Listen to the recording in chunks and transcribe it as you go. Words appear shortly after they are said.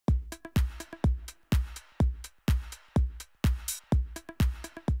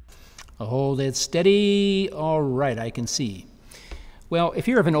Hold it steady. All right, I can see. Well, if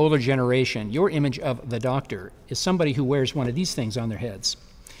you're of an older generation, your image of the doctor is somebody who wears one of these things on their heads.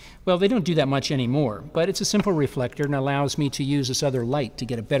 Well, they don't do that much anymore, but it's a simple reflector and allows me to use this other light to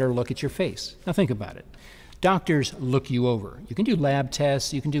get a better look at your face. Now think about it. Doctors look you over. You can do lab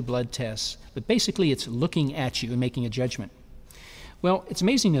tests, you can do blood tests, but basically it's looking at you and making a judgment. Well, it's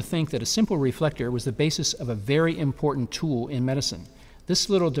amazing to think that a simple reflector was the basis of a very important tool in medicine. This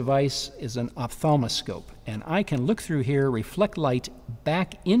little device is an ophthalmoscope, and I can look through here, reflect light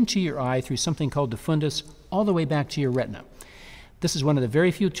back into your eye through something called the fundus, all the way back to your retina. This is one of the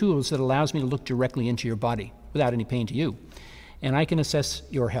very few tools that allows me to look directly into your body without any pain to you, and I can assess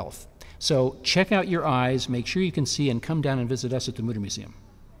your health. So check out your eyes, make sure you can see, and come down and visit us at the Mutter Museum.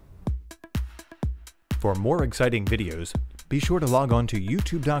 For more exciting videos, be sure to log on to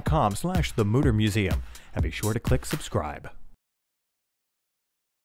youtube.com/the Mutter Museum and be sure to click subscribe.